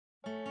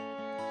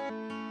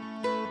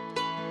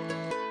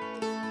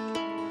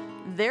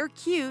They're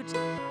cute,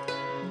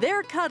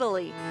 they're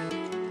cuddly,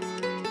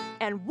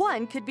 and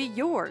one could be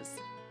yours.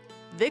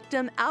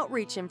 Victim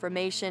outreach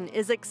information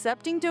is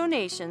accepting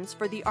donations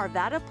for the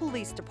Arvada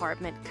Police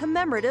Department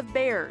commemorative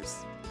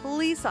bears.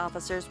 Police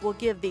officers will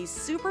give these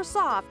super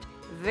soft,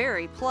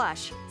 very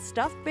plush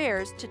stuffed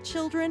bears to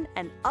children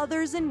and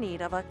others in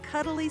need of a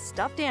cuddly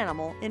stuffed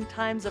animal in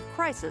times of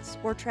crisis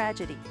or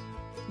tragedy.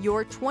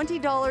 Your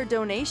 $20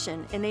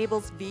 donation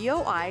enables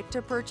VOI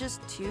to purchase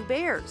 2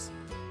 bears.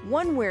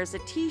 One wears a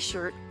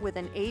t-shirt with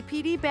an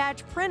APD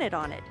badge printed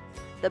on it.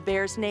 The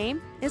bear's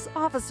name is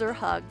Officer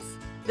Hugs.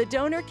 The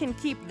donor can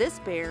keep this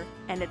bear,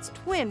 and its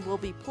twin will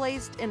be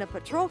placed in a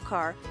patrol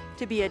car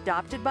to be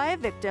adopted by a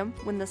victim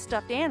when the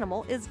stuffed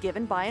animal is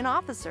given by an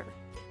officer.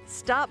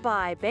 Stop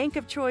by Bank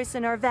of Choice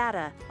in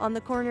Arvada on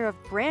the corner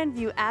of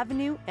Grandview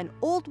Avenue and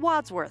Old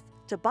Wadsworth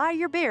to buy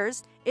your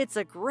bears. It's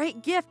a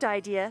great gift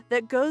idea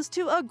that goes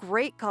to a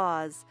great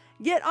cause.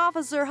 Get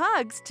Officer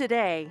Hugs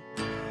today.